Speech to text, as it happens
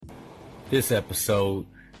This episode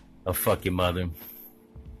of Fuck Your Mother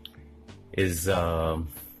is we're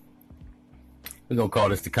gonna call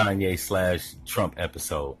this the Kanye / Trump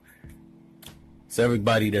episode. So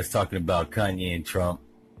everybody that's talking about Kanye and Trump,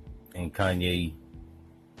 and Kanye,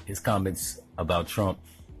 his comments about Trump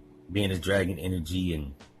being his dragon energy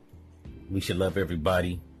and we should love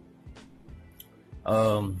everybody.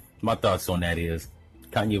 My thoughts on that is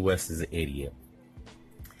Kanye West is an idiot,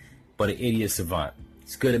 but an idiot savant.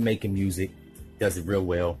 He's good at making music, does it real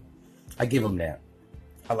well. I give him that.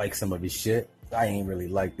 I like some of his shit. I ain't really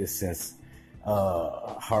liked this since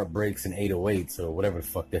Heartbreaks and 808s or whatever the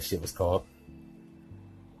fuck that shit was called.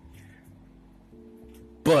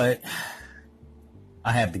 But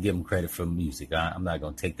I have to give him credit for music. I'm not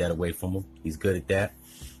gonna take that away from him. He's good at that.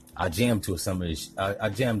 I jammed to some of his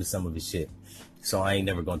shit, so I ain't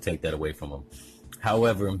never gonna take that away from him.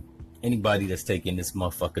 However, anybody that's taking this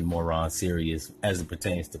motherfucking moron serious as it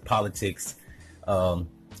pertains to politics,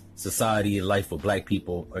 society, life of black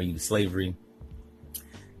people, or even slavery,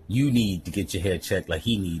 you need to get your head checked like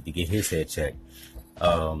he need to get his head checked.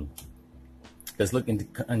 Because looking to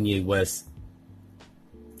Kanye West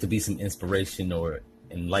to be some inspiration or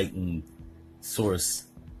enlightened source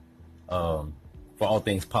for all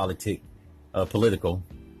things political,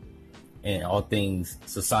 and all things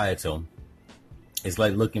societal, it's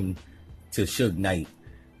like looking to Suge Knight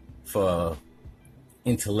for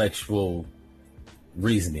intellectual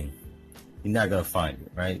reasoning. You're not gonna find it,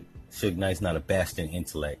 right? Suge Knight's not a bastion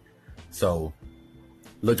intellect. So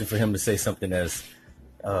looking for him to say something that's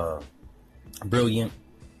brilliant,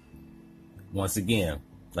 once again,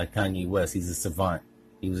 like Kanye West, he's a savant.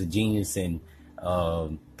 He was a genius in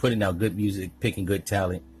putting out good music, picking good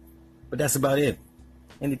talent, but that's about it.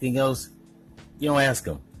 Anything else, you don't ask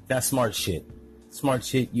him. That's smart shit. Smart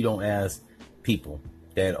shit you don't ask people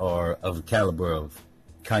that are of the caliber of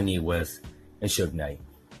Kanye West and Suge Knight.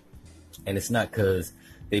 And it's not because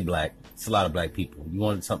they black. It's a lot of black people. You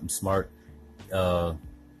want something smart, you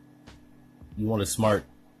want a smart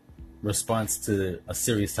response to a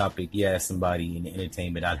serious topic, you ask somebody in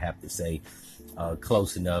entertainment, I'd have to say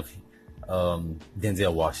close enough,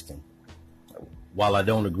 Denzel Washington. While I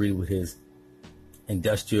don't agree with his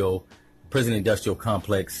prison industrial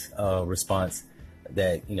complex response,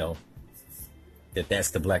 that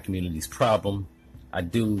that's the black community's problem, I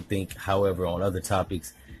do think, however, on other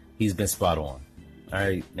topics, he's been spot on. All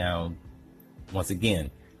right, now, once again,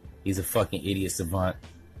 he's a fucking idiot savant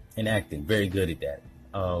in acting, very good at that.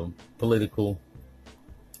 Political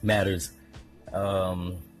matters,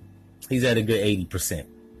 he's at a good 80%,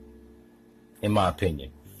 in my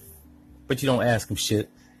opinion. But you don't ask him shit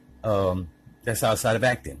that's outside of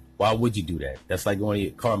acting. Why would you do that? That's like going to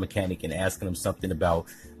your car mechanic and asking him something about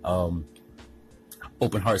open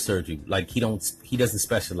heart surgery. Like he doesn't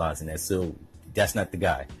specialize in that, so that's not the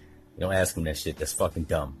guy. You don't ask him that shit. That's fucking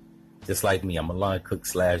dumb. Just like me, I'm a line cook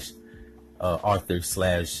 / author /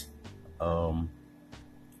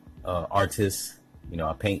 artist.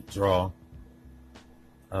 I paint, draw,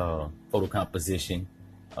 photo composition,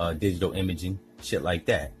 digital imaging, shit like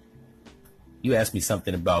that. You ask me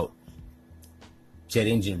something about jet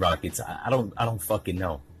engine rockets, I don't fucking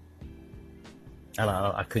know.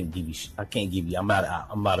 I couldn't give you. I can't give you. I'm out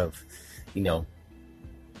of.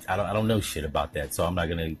 I don't know shit about that, so I'm not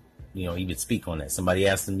gonna even speak on that. Somebody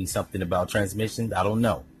asking me something about transmissions, I don't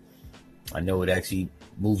know. I know it actually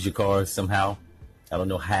moves your car somehow. I don't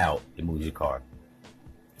know how it moves your car,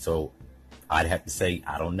 so I'd have to say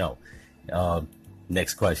I don't know.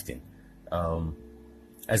 Next question.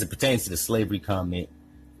 As it pertains to the slavery comment,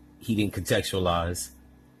 he didn't contextualize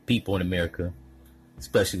people in America,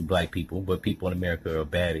 especially black people, but people in America are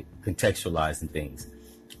bad at contextualizing things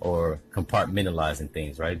or compartmentalizing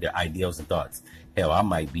things, right? Their ideals and thoughts. Hell, I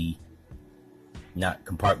might be not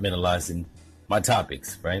compartmentalizing my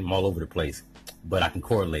topics, right? I'm all over the place, but I can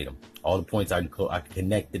correlate them. All the points I can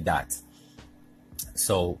connect the dots.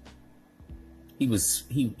 So he was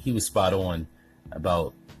spot on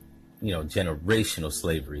about generational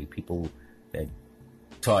slavery, people that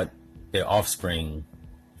taught their offspring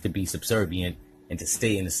to be subservient and to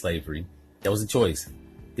stay in the slavery. That was a choice.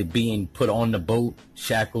 The being put on the boat,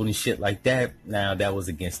 shackled and shit like that, now that was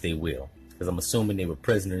against their will. Because I'm assuming they were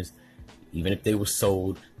prisoners, even if they were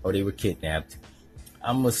sold or they were kidnapped.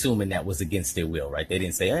 I'm assuming that was against their will, right? They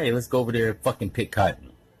didn't say, hey, let's go over there and fucking pick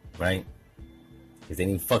cotton, right? Because they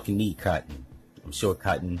didn't fucking need cotton. I'm sure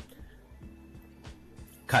cotton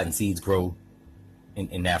seeds grow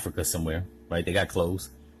in Africa somewhere, right? They got clothes.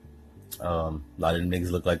 A lot of them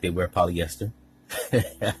niggas look like they wear polyester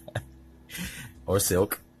or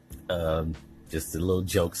silk. Just a little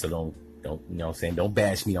joke, so don't Don't, you know what I'm saying? Don't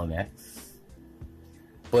bash me on that.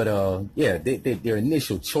 But yeah, their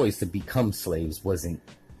initial choice to become slaves wasn't,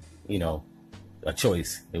 you know, a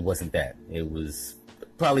choice. It wasn't that. It was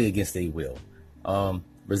probably against their will.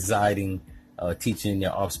 Residing, teaching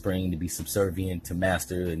their offspring to be subservient to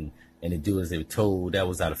master and to do as they were told. That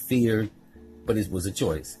was out of fear, but it was a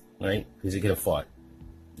choice, right? Because you could have fought.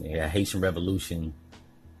 Yeah, Haitian Revolution,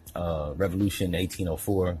 Revolution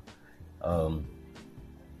 1804,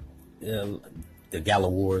 the Gala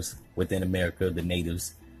Wars within America, the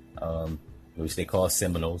natives, which they call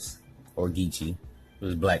Seminoles or Geechee. It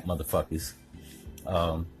was black motherfuckers.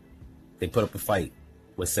 They put up a fight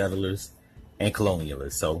with settlers and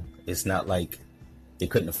colonialists, so it's not like they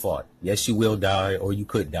couldn't have fought. Yes, you will die, or you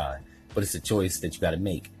could die, but it's a choice that you got to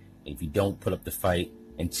make. If you don't put up the fight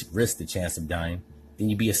and risk the chance of dying, then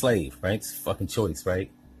you be a slave, right? It's a fucking choice,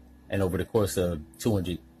 right? And over the course of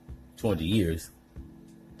 200 years,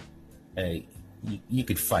 you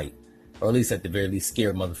could fight, or at least at the very least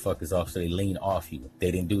scare motherfuckers off so they lean off you.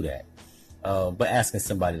 They didn't do that. But asking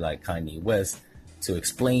somebody like Kanye West to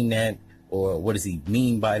explain that, or what does he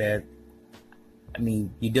mean by that? I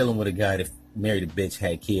mean, you're dealing with a guy that married a bitch,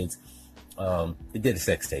 had kids. They did a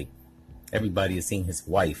sex tape. Everybody has seen his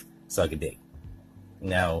wife suck a dick.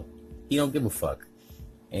 Now, he don't give a fuck.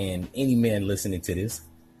 And any man listening to this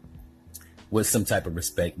with some type of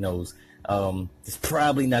respect knows it's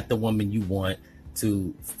probably not the woman you want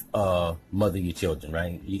to mother your children,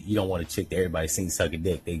 right? You don't want a chick that everybody's seen suck a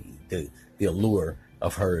dick. The allure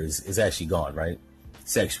of hers is actually gone, right?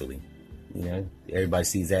 Sexually. You know, everybody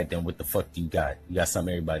sees that, then what the fuck do you got? You got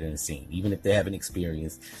something everybody didn't see. Even if they haven't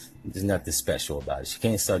experienced, there's nothing special about it. She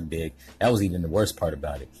can't suck dick. That was even the worst part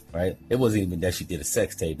about it, right? It wasn't even that she did a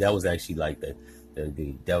sex tape. That was actually like that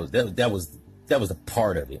was a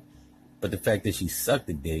part of it. But the fact that she sucked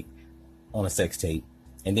a dick on a sex tape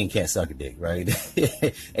and then can't suck a dick, right?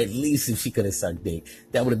 At least if she could have sucked dick,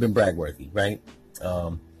 that would have been bragworthy, right?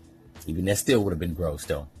 Even that still would have been gross,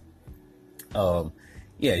 though.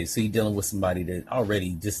 Yeah, so you're dealing with somebody that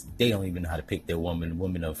already they don't even know how to pick their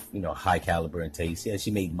woman of, you know, high caliber and taste. Yeah,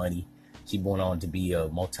 she made money. She went on to be a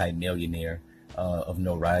multi-millionaire of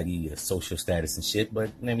notoriety, social status and shit.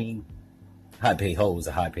 But, I mean, high-paid hoe is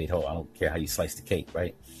a high-paid hoe. I don't care how you slice the cake,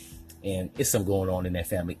 right? And it's something going on in that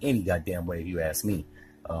family any goddamn way, if you ask me.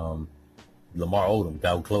 Lamar Odom,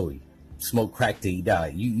 guy with Chloe, smoked crack till he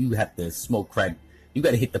died. You have to smoke crack. You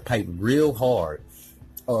got to hit the pipe real hard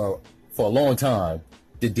for a long time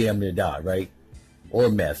to damn near die, right? Or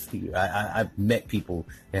meth. I've met people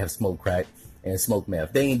that have smoked crack and smoked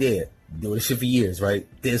meth. They ain't dead. Doing this shit for years, right?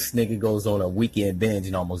 This nigga goes on a weekend binge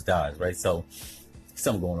and almost dies, right? So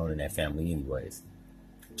something going on in that family anyways.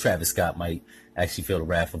 Travis Scott might actually feel the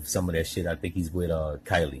wrath of some of that shit. I think he's with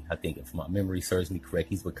Kylie. I think if my memory serves me correct,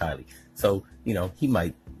 he's with Kylie. So, you know, he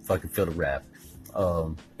might fucking feel the wrath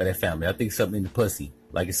of that family. I think something in the pussy.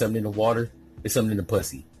 Like it's something in the water, it's something in the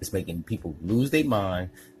pussy. It's making people lose their mind,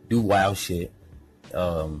 do wild shit.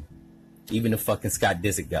 Even the fucking Scott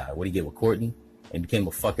Disick guy, what he get with Courtney and became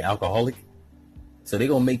a fucking alcoholic. So they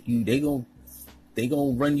gonna make you, they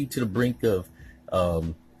gonna run you to the brink of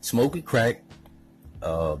smoking crack,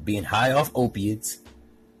 being high off opiates,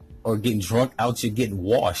 or getting drunk out, you're getting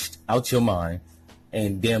washed out your mind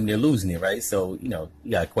and damn near losing it, right? So, you know,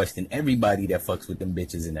 you gotta question everybody that fucks with them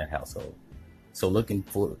bitches in that household. So looking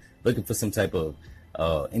for some type of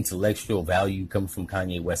intellectual value coming from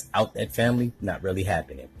Kanye West out that family, not really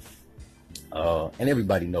happening. And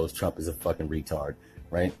everybody knows Trump is a fucking retard,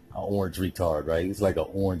 right? An orange retard, right? It's like an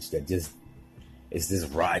orange that just, it's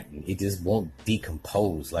just rotten. It just won't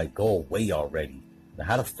decompose. Like, go away already. Now,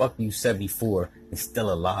 how the fuck are you 74 and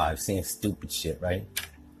still alive saying stupid shit, right?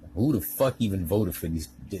 Who the fuck even voted for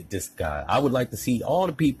this guy? I would like to see all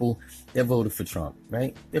the people that voted for Trump,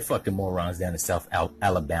 right? They're fucking morons down in South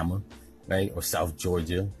Alabama, right? Or South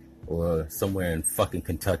Georgia, or somewhere in fucking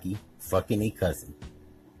Kentucky, fucking a cousin,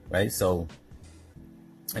 right? So,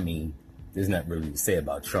 I mean, there's not really to say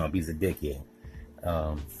about Trump. He's a dickhead.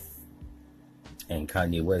 And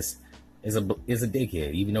Kanye West is a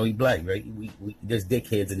dickhead, even though he's black, right? There's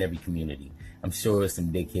dickheads in every community. I'm sure there's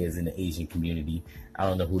some dickheads in the Asian community. I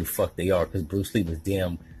don't know who the fuck they are, because Bruce Lee was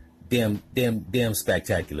damn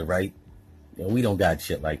spectacular, right? You know, we don't got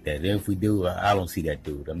shit like that. And if we do, I don't see that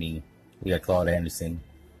dude. I mean, we got Claude Anderson.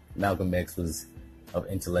 Malcolm X was of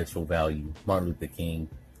intellectual value. Martin Luther King,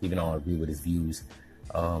 even though I don't agree with his views.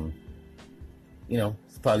 You know,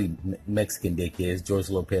 it's probably Mexican dickheads. George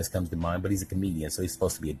Lopez comes to mind, but he's a comedian, so he's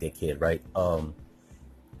supposed to be a dickhead, right? You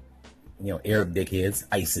know, Arab dickheads,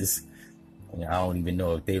 ISIS. You know, I don't even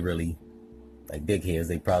know if they really like dickheads.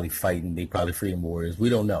 They probably fighting. They probably freedom warriors. We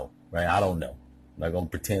don't know. right? I don't know. I'm not gonna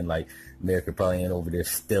pretend like America probably ain't over there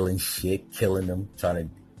stealing shit, killing them, trying to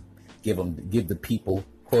give the people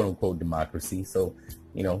quote unquote democracy. So,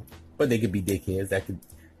 but they could be dickheads. That could,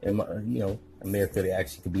 America, they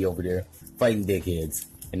actually could be over there fighting dickheads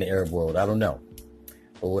in the Arab world. I don't know.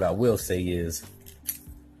 But what I will say is,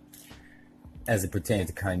 as it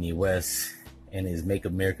pertains to Kanye West and his Make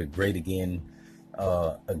America Great Again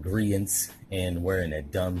agreeance and wearing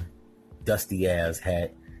that dumb, dusty ass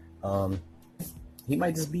hat, he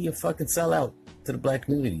might just be a fucking sellout to the black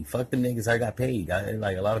community. Fuck them niggas, I got paid.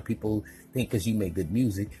 Like a lot of people think because you make good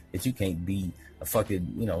music that you can't be a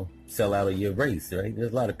fucking, sellout of your race, right?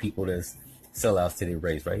 There's a lot of people that's sellouts to their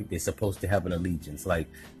race, right? They're supposed to have an allegiance, like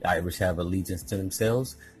the Irish have allegiance to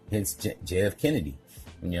themselves, hence JF Kennedy.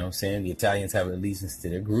 You know what I'm saying? The Italians have allegiance to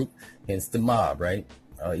their group, hence the mob, right?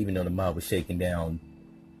 Even though the mob was shaking down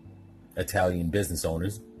Italian business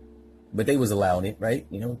owners, but they was allowing it, right?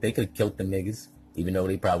 They could have killed them niggas, even though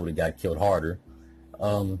they probably would have got killed harder.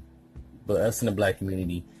 But us in the black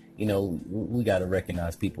community, we got to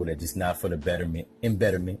recognize people that just not for the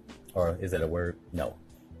embetterment, or is that a word? No.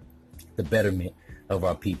 The betterment of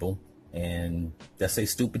our people, and that say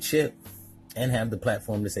stupid shit and have the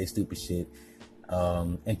platform to say stupid shit.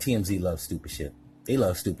 And TMZ loves stupid shit. They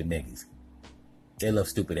love stupid niggas. They love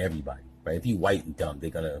stupid everybody, right? If you white and dumb,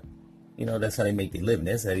 they're gonna, that's how they make their living.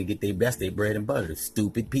 That's how they get their bread and butter.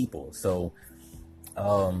 Stupid people. So,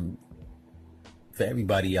 for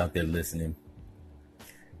everybody out there listening,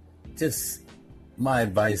 just my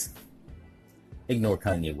advice, ignore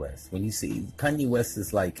Kanye West. When you see Kanye West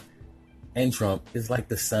is like, and Trump is like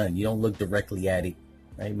the sun. You don't look directly at it,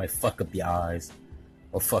 right? It might fuck up your eyes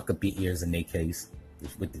or fuck up your ears in their case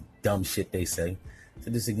with the dumb shit they say.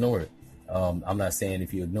 So just ignore it. I'm not saying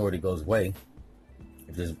if you ignore it, it goes away.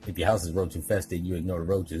 If your house is roach infested, you ignore the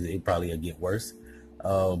roaches, it probably will get worse.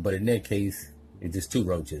 But in their case, it's just 2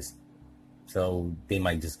 roaches. So they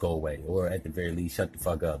might just go away, or at the very least, shut the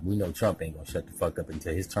fuck up. We know Trump ain't gonna shut the fuck up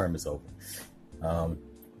until his term is over.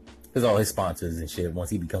 Because all his sponsors and shit, once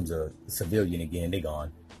he becomes a civilian again, they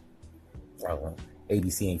gone.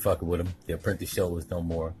 ABC ain't fucking with him. The Apprentice show is no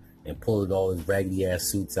more. And pulled all his raggedy ass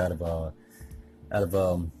suits out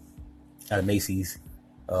of Macy's.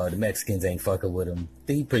 The Mexicans ain't fucking with him.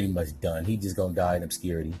 He pretty much done. He just gonna die in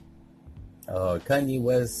obscurity. Kanye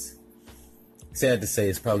West, sad to say,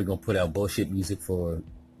 is probably gonna put out bullshit music for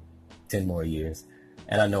 10 more years.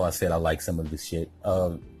 And I know I said I like some of this shit.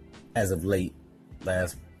 As of late,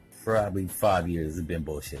 last probably 5 years, it's been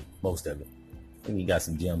bullshit. Most of it. And you got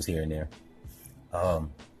some gems here and there.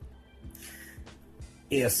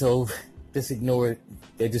 Yeah, so just ignore it.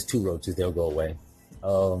 They're just 2 roaches. They'll go away.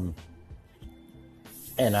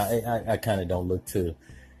 And I kind of don't look to,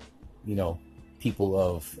 people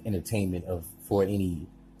of entertainment for any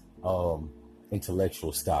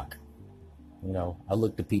intellectual stock. I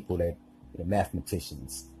look to people that,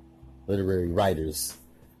 mathematicians, literary writers,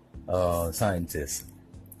 scientists,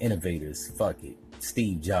 innovators, fuck it.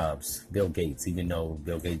 Steve Jobs, Bill Gates, even though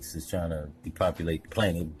Bill Gates is trying to depopulate the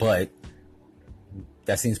planet, but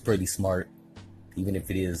that seems pretty smart, even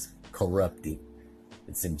if it is corrupted.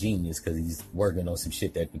 It's ingenious because he's working on some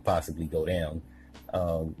shit that could possibly go down.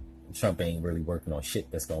 Trump ain't really working on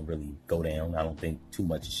shit that's gonna really go down. I don't think too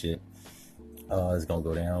much of shit is gonna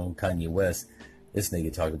go down. Kanye West, this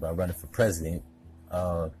nigga talking about running for president.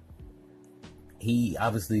 He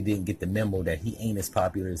obviously didn't get the memo that he ain't as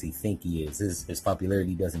popular as he think he is. His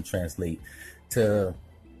popularity doesn't translate to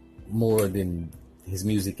more than his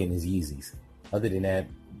music and his Yeezys. Other than that,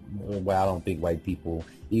 well, I don't think white people,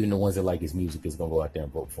 even the ones that like his music, is gonna go out there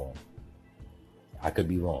and vote for him. I could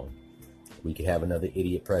be wrong. We could have another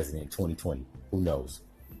idiot president in 2020. Who knows?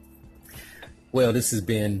 Well, this has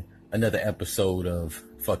been another episode of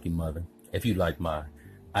Fuck Your Mother. If you like my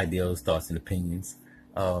ideas, thoughts, and opinions,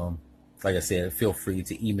 like I said, feel free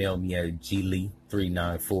to email me at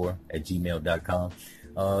glee394@gmail.com.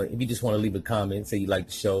 If you just want to leave a comment, say you like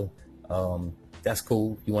the show, that's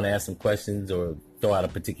cool. If you want to ask some questions or throw out a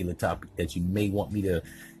particular topic that you may want me to,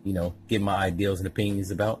 give my ideas and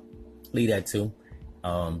opinions about, leave that too.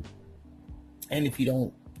 And if you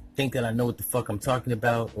don't think that I know what the fuck I'm talking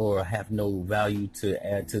about or have no value to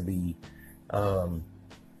add to the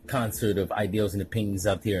concert of ideas and opinions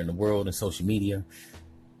out there in the world and social media,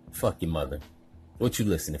 fuck your mother. What you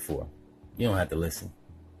listening for? You don't have to listen,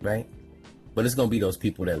 right? But it's gonna be those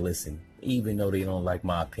people that listen, even though they don't like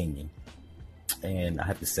my opinion. And I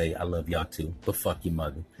have to say, I love y'all too, but fuck your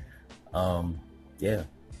mother. Yeah,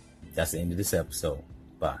 that's the end of this episode.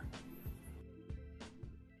 Bye.